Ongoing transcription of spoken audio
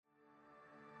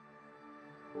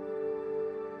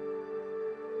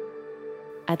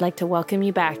I'd like to welcome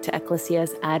you back to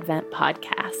Ecclesia's Advent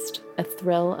podcast, A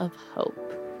Thrill of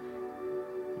Hope.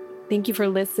 Thank you for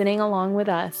listening along with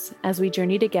us as we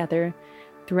journey together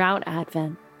throughout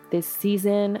Advent, this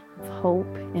season of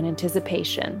hope and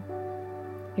anticipation.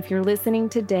 If you're listening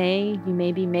today, you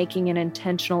may be making an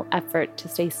intentional effort to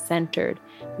stay centered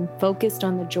and focused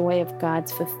on the joy of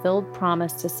God's fulfilled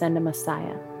promise to send a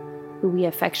Messiah, who we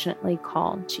affectionately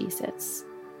call Jesus.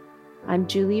 I'm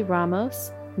Julie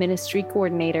Ramos, Ministry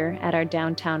Coordinator at our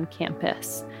downtown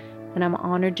campus, and I'm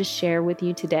honored to share with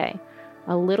you today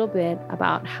a little bit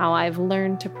about how I've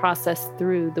learned to process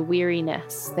through the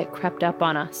weariness that crept up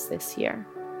on us this year.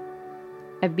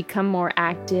 I've become more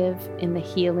active in the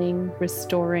healing,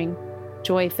 restoring,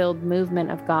 joy-filled movement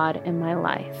of God in my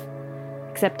life,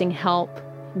 accepting help,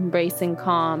 embracing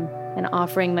calm, and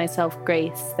offering myself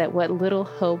grace that what little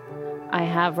hope I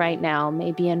have right now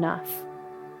may be enough.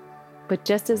 But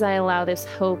just as I allow this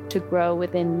hope to grow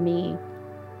within me,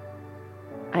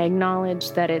 I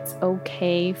acknowledge that it's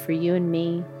okay for you and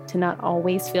me to not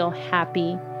always feel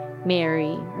happy,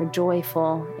 merry, or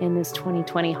joyful in this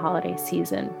 2020 holiday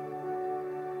season.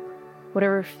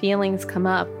 Whatever feelings come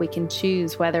up, we can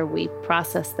choose whether we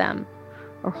process them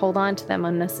or hold on to them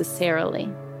unnecessarily.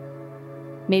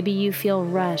 Maybe you feel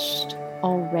rushed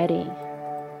already.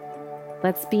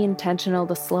 Let's be intentional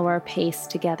to slow our pace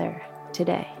together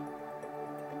today.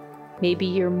 Maybe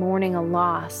you're mourning a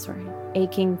loss or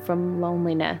aching from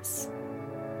loneliness.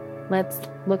 Let's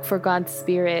look for God's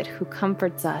Spirit who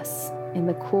comforts us in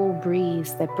the cool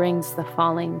breeze that brings the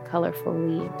falling colorful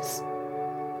leaves.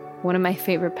 One of my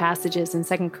favorite passages in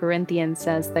 2 Corinthians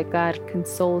says that God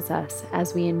consoles us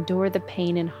as we endure the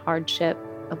pain and hardship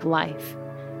of life,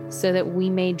 so that we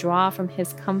may draw from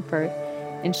his comfort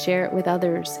and share it with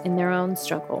others in their own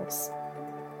struggles.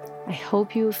 I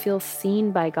hope you feel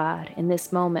seen by God in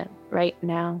this moment right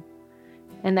now,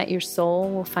 and that your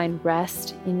soul will find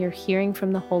rest in your hearing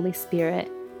from the Holy Spirit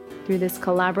through this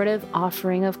collaborative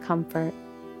offering of comfort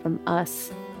from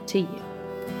us to you.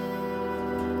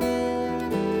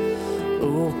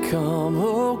 O come,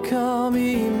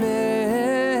 Emmanuel,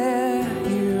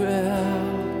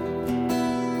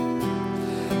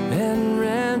 and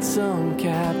ransom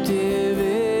captive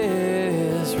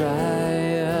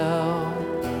Israel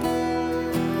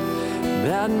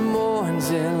that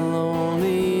mourns in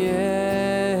lonely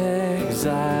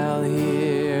exile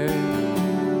here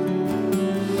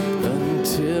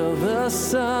until the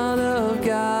Son of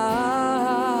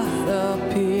God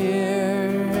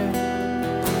appear.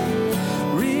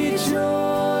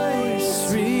 Rejoice,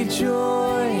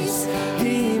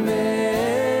 Emmanuel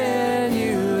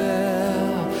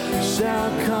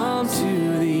shall come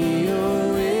to thee,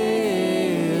 O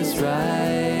Israel.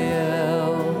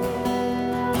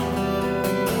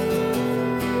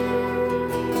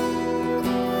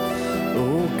 O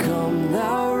come,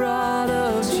 thou rod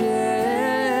of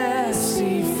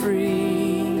Jesse,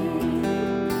 free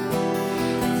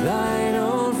thine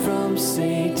own from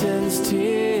Satan's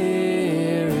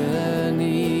tyranny.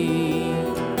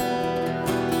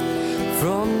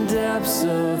 From depths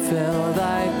of hell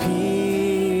thy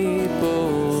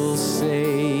people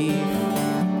save,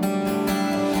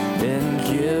 and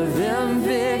give them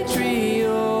victory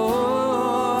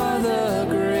o'er the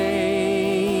grave.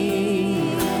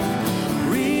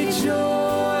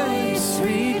 Rejoice,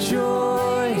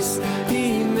 rejoice,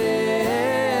 Emmanuel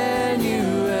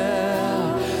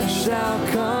shall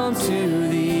come to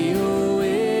thee, O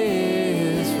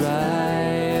Israel.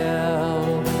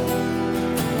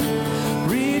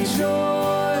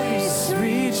 Rejoice,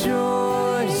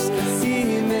 rejoice,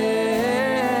 Emmanuel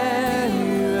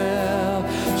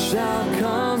shall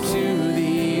come to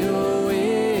thee, O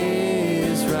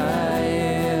Israel.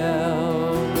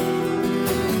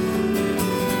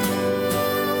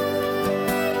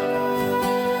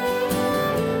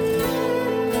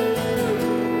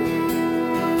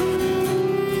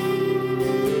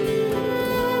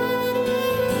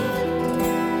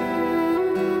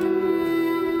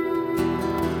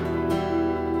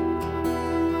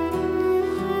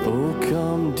 O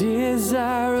come,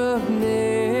 desire of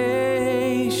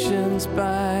nations,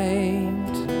 bind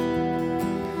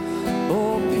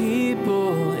all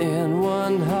people in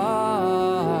one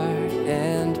heart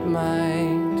and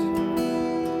mind.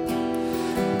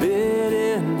 Bid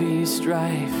envy,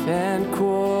 strife, and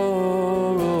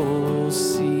quarrel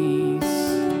cease.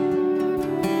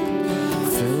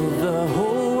 Fill the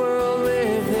whole world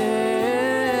with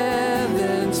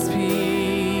heaven's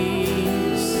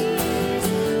peace.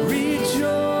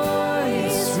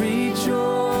 Rejoice,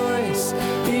 rejoice,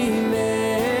 Emmanuel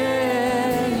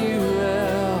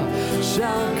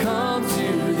shall come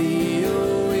to thee,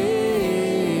 O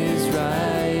Israel.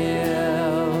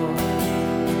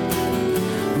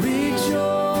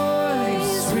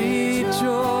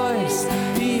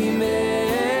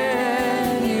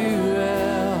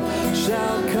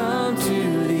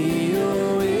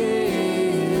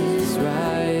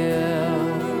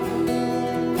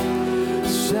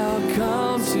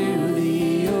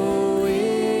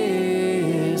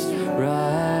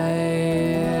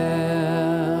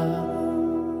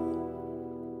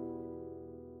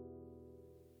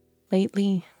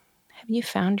 Lately, have you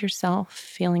found yourself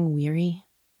feeling weary?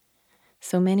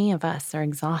 So many of us are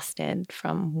exhausted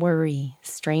from worry,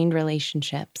 strained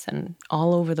relationships, and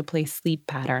all over the place sleep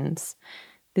patterns.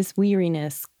 This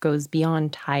weariness goes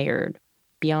beyond tired,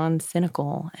 beyond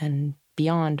cynical, and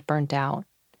beyond burnt out.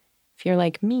 If you're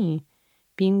like me,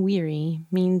 being weary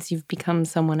means you've become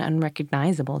someone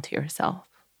unrecognizable to yourself.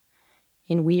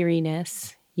 In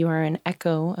weariness, you are an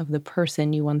echo of the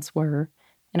person you once were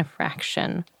and a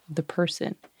fraction of the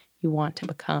person you want to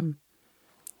become.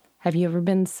 Have you ever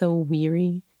been so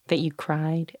weary that you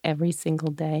cried every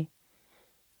single day,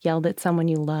 yelled at someone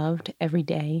you loved every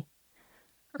day,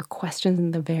 or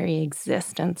questioned the very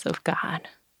existence of God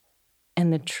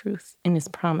and the truth in His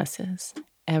promises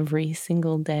every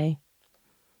single day?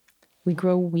 We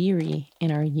grow weary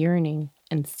in our yearning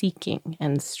and seeking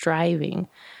and striving.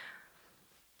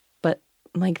 But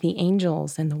like the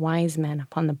angels and the wise men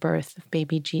upon the birth of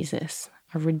baby Jesus,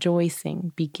 our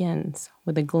rejoicing begins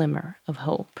with a glimmer of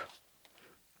hope.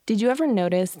 Did you ever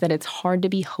notice that it's hard to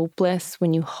be hopeless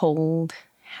when you hold,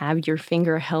 have your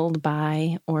finger held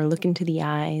by, or look into the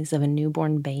eyes of a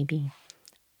newborn baby?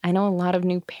 I know a lot of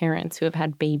new parents who have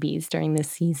had babies during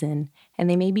this season, and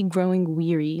they may be growing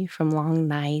weary from long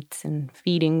nights and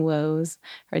feeding woes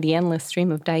or the endless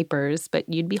stream of diapers, but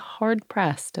you'd be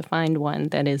hard-pressed to find one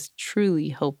that is truly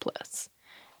hopeless.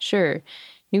 Sure,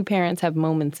 new parents have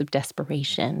moments of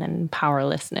desperation and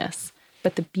powerlessness,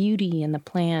 but the beauty and the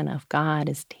plan of God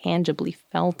is tangibly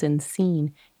felt and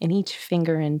seen in each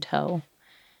finger and toe.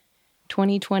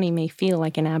 2020 may feel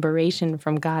like an aberration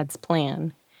from God's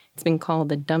plan. It's been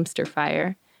called a dumpster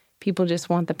fire. People just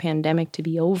want the pandemic to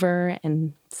be over,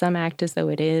 and some act as though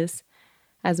it is.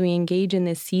 As we engage in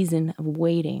this season of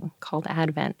waiting called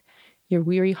Advent, your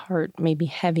weary heart may be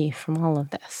heavy from all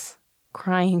of this,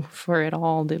 crying for it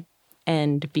all to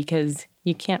end because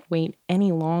you can't wait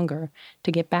any longer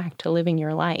to get back to living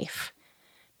your life.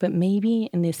 But maybe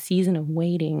in this season of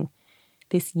waiting,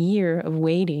 this year of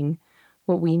waiting,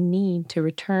 what we need to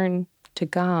return to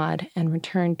God and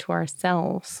return to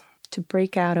ourselves, to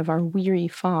break out of our weary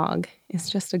fog, is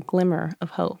just a glimmer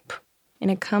of hope.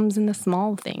 And it comes in the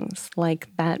small things, like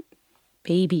that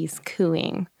baby's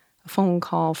cooing, a phone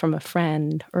call from a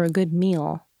friend, or a good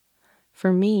meal.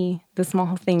 For me, the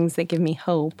small things that give me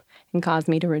hope and cause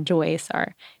me to rejoice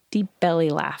are deep belly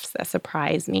laughs that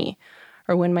surprise me,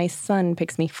 or when my son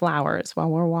picks me flowers while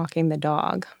we're walking the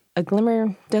dog. A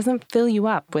glimmer doesn't fill you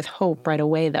up with hope right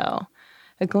away, though.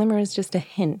 A glimmer is just a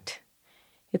hint.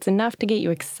 It's enough to get you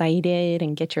excited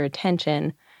and get your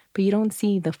attention, but you don't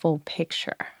see the full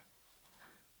picture.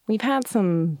 We've had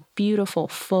some beautiful,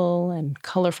 full, and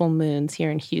colorful moons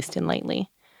here in Houston lately,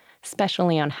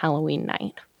 especially on Halloween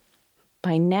night.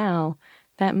 By now,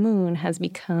 that moon has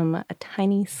become a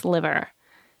tiny sliver,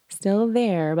 still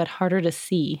there but harder to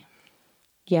see.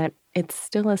 Yet it's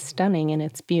still as stunning in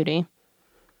its beauty.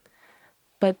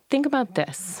 But think about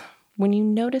this. When you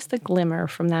notice the glimmer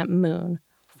from that moon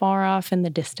far off in the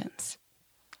distance,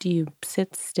 do you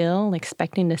sit still,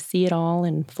 expecting to see it all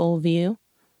in full view?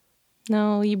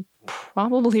 No, you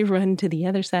probably run to the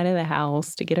other side of the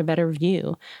house to get a better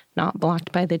view, not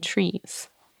blocked by the trees.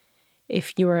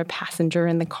 If you're a passenger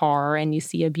in the car and you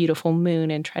see a beautiful moon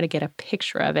and try to get a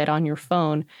picture of it on your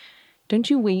phone, don't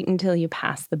you wait until you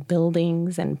pass the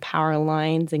buildings and power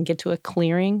lines and get to a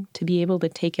clearing to be able to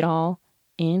take it all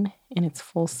in its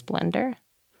full splendor?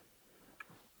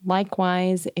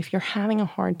 Likewise, if you're having a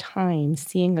hard time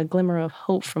seeing a glimmer of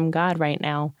hope from God right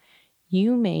now,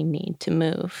 you may need to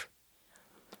move.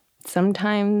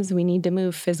 Sometimes we need to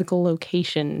move physical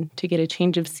location to get a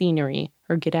change of scenery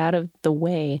or get out of the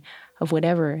way of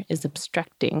whatever is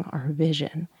obstructing our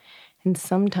vision. And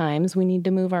sometimes we need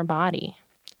to move our body.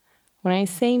 When I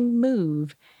say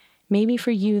move, maybe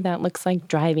for you that looks like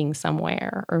driving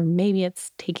somewhere, or maybe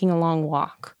it's taking a long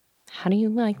walk. How do you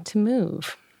like to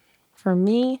move? For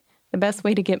me, the best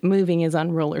way to get moving is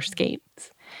on roller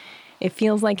skates. It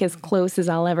feels like as close as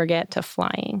I'll ever get to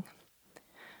flying.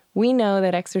 We know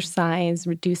that exercise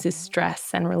reduces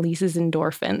stress and releases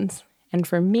endorphins. And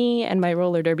for me and my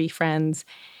roller derby friends,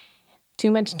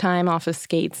 too much time off of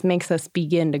skates makes us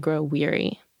begin to grow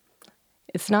weary.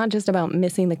 It's not just about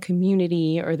missing the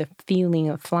community or the feeling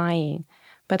of flying,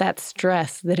 but that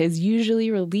stress that is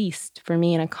usually released for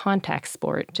me in a contact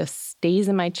sport just stays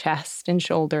in my chest and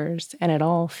shoulders, and it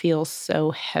all feels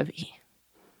so heavy.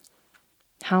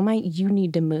 How might you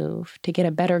need to move to get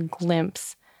a better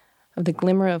glimpse of the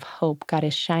glimmer of hope God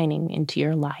is shining into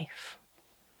your life?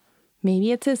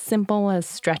 Maybe it's as simple as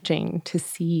stretching to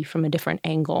see from a different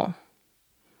angle.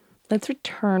 Let's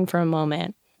return for a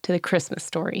moment to the Christmas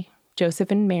story.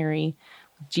 Joseph and Mary,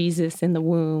 Jesus in the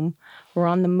womb, were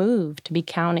on the move to be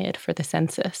counted for the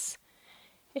census.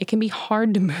 It can be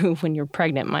hard to move when you're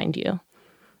pregnant, mind you.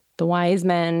 The wise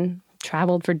men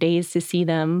traveled for days to see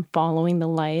them, following the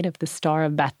light of the Star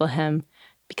of Bethlehem,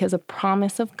 because a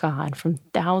promise of God from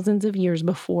thousands of years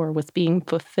before was being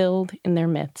fulfilled in their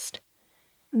midst.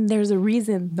 There's a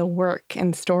reason the work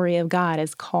and story of God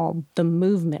is called the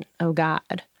movement of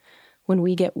God. When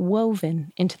we get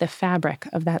woven into the fabric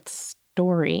of that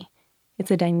story,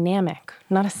 it's a dynamic,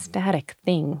 not a static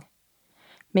thing.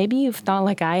 Maybe you've thought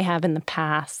like I have in the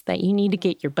past that you need to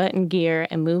get your butt in gear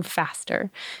and move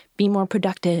faster, be more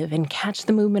productive, and catch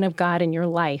the movement of God in your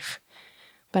life.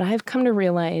 But I've come to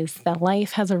realize that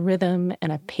life has a rhythm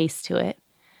and a pace to it.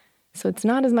 So it's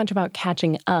not as much about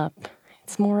catching up.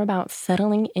 It's more about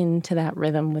settling into that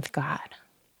rhythm with God.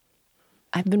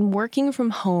 I've been working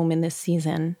from home in this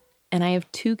season, and I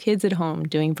have 2 kids at home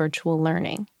doing virtual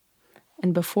learning.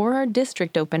 And before our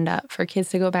district opened up for kids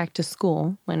to go back to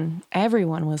school, when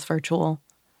everyone was virtual,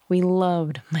 we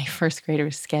loved my first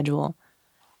grader's schedule.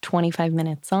 25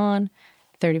 minutes on,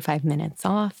 35 minutes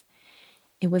off.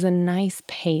 It was a nice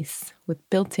pace with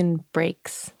built-in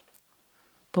breaks.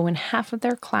 But when half of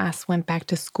their class went back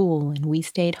to school and we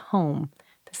stayed home,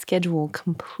 the schedule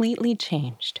completely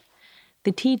changed.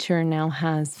 The teacher now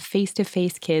has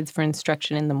face-to-face kids for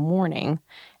instruction in the morning,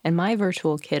 and my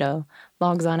virtual kiddo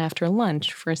logs on after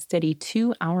lunch for a steady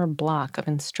 2-hour block of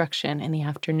instruction in the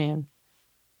afternoon.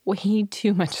 Way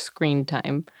too much screen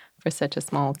time for such a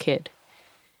small kid.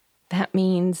 That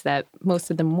means that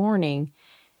most of the morning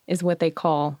is what they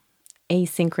call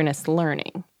asynchronous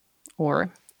learning,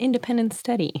 or independent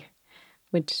study,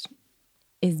 which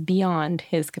is beyond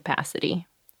his capacity.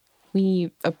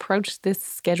 We approached this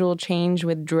schedule change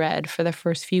with dread for the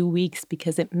first few weeks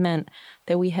because it meant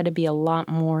that we had to be a lot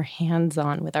more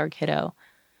hands-on with our kiddo.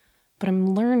 But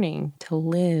I'm learning to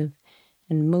live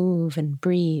and move and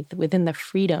breathe within the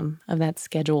freedom of that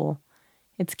schedule.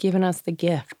 It's given us the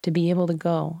gift to be able to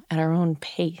go at our own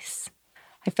pace.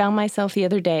 I found myself the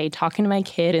other day talking to my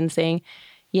kid and saying,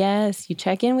 yes, you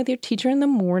check in with your teacher in the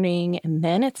morning, and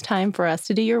then it's time for us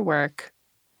to do your work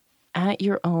at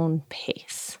your own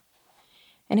pace.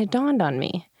 And it dawned on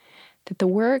me that the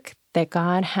work that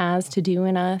God has to do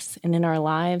in us and in our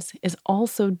lives is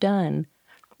also done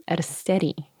at a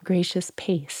steady, gracious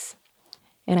pace.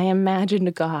 And I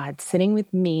imagined God sitting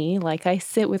with me like I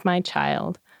sit with my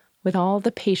child, with all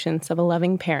the patience of a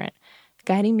loving parent,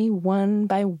 guiding me one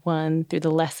by one through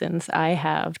the lessons I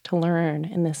have to learn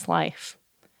in this life.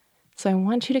 So I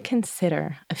want you to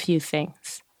consider a few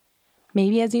things.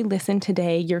 Maybe as you listen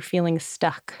today, you're feeling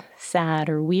stuck, sad,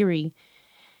 or weary.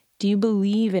 Do you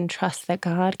believe and trust that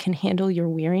God can handle your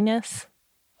weariness?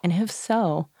 And if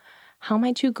so, how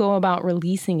might you go about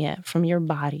releasing it from your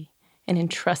body and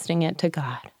entrusting it to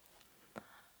God?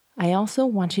 I also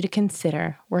want you to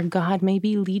consider where God may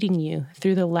be leading you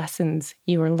through the lessons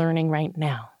you are learning right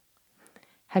now.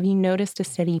 Have you noticed a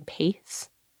steady pace,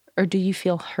 or do you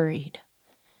feel hurried?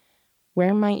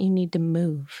 Where might you need to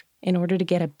move in order to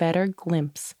get a better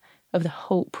glimpse of the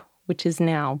hope which is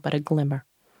now but a glimmer?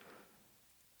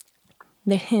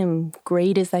 The hymn,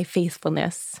 Great is Thy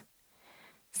Faithfulness,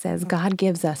 says God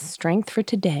gives us strength for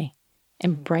today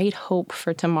and bright hope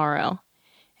for tomorrow.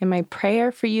 And my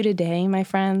prayer for you today, my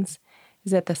friends,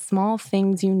 is that the small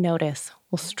things you notice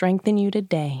will strengthen you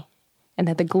today, and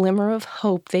that the glimmer of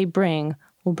hope they bring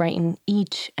will brighten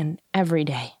each and every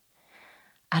day.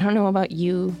 I don't know about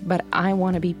you, but I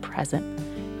want to be present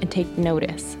and take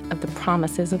notice of the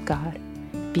promises of God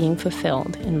being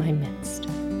fulfilled in my midst.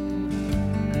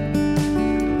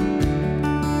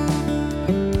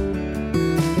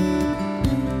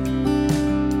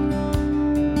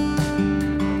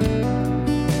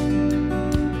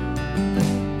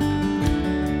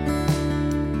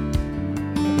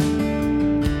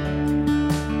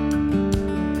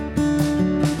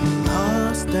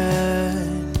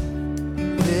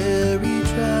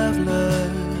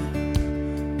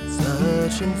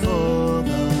 Searching for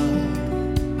the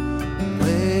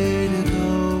way to go.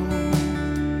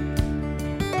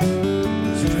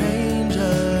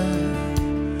 Stranger,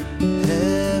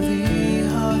 heavy-hearted,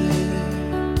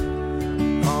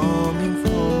 longing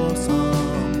for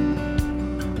someone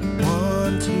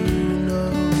to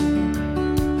know.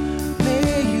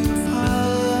 May you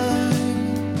find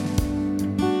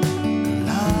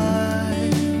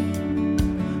light.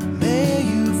 May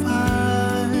you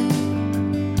find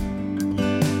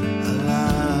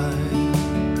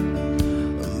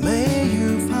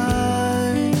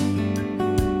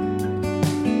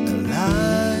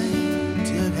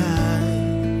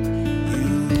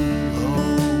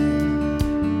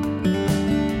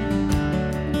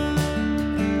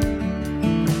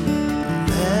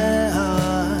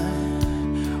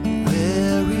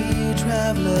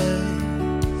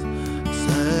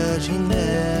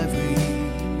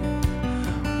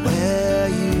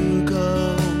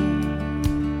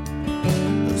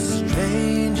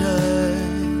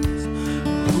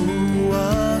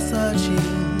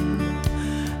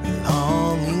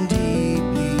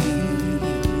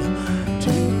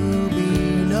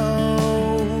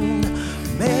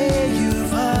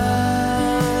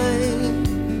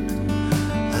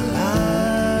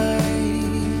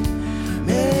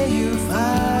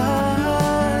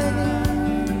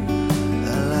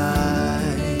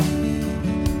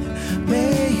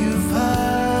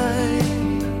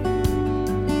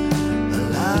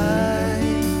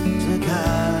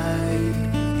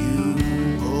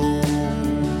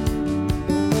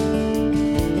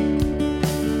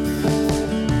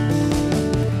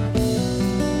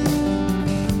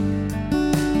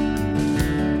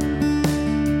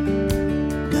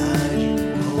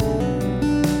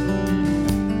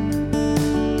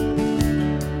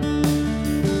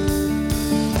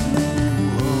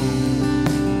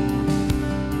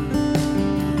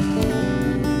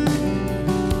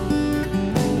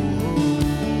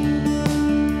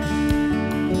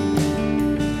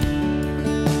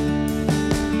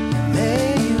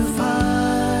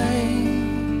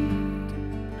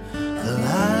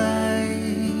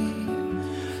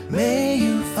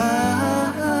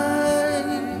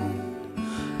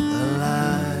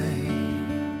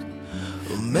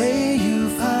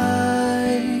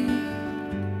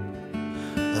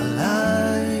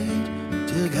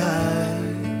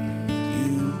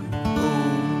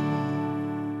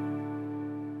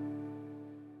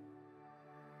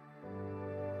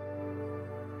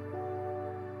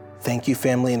Thank you,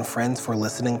 family and friends, for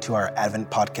listening to our Advent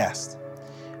podcast.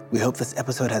 We hope this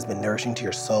episode has been nourishing to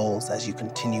your souls as you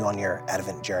continue on your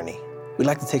Advent journey. We'd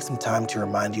like to take some time to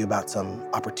remind you about some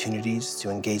opportunities to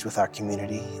engage with our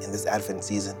community in this Advent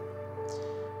season.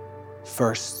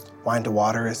 First, Wine to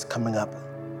Water is coming up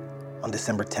on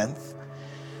December 10th,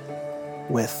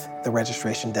 with the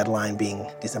registration deadline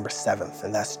being December 7th,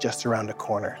 and that's just around the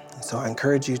corner. And so I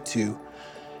encourage you to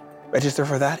register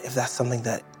for that if that's something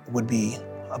that would be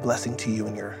a blessing to you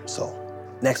and your soul.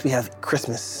 Next, we have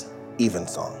Christmas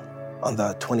Evensong on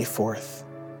the 24th,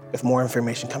 with more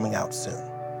information coming out soon.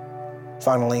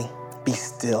 Finally, Be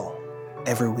Still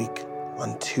every week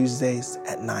on Tuesdays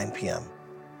at 9 p.m.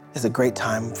 It's a great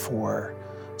time for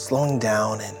slowing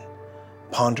down and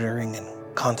pondering and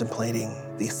contemplating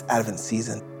this Advent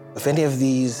season. If any of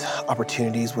these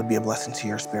opportunities would be a blessing to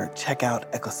your spirit, check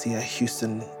out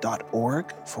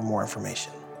ecclesiahouston.org for more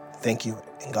information. Thank you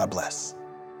and God bless.